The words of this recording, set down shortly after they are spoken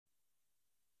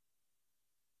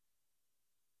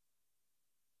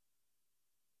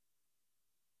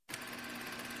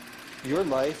Your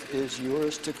life is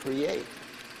yours to create.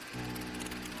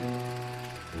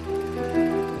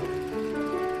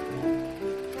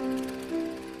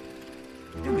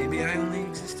 Yeah, maybe I only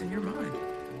exist in your mind.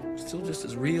 Still just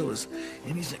as real as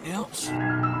anything else.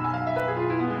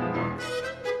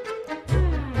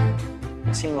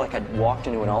 It seemed like I'd walked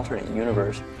into an alternate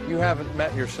universe. You haven't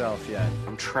met yourself yet.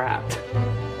 I'm trapped.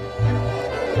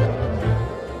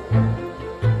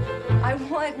 I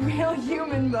want real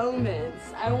human moments.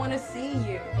 I want to see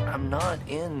you. I'm not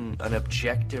in an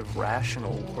objective,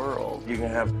 rational world. You can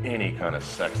have any kind of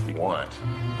sex you want.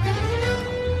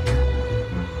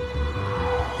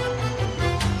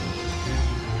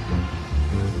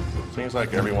 Seems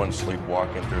like everyone's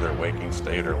sleepwalking through their waking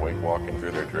state or wake-walking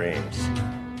through their dreams.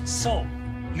 So,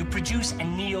 you produce a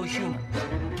neo-human,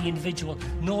 the individual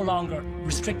no longer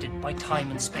restricted by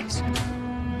time and space.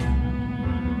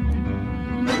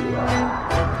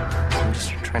 I'm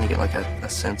just trying to get like a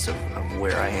sense of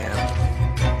where I am.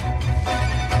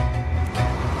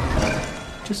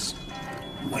 Just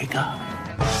wake up.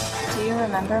 Do you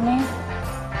remember me?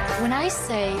 When I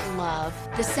say love,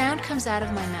 the sound comes out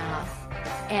of my mouth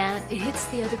and it hits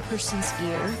the other person's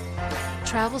ear,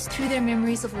 travels through their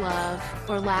memories of love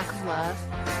or lack of love.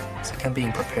 It's like I'm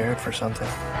being prepared for something.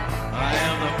 I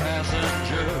am the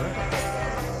passenger,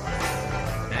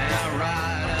 and I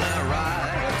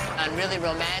ride. On really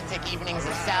romantic evenings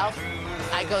of South,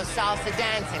 I go salsa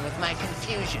dancing with my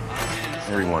confusion.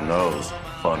 Everyone knows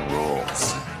fun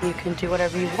rules. You can do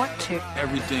whatever you want to.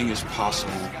 Everything is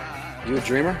possible. You a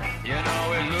dreamer? You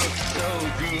know it looks so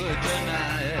good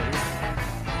tonight.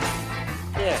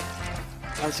 Yeah.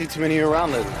 I don't see too many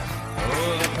around lately.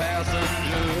 Oh, the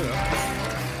passenger.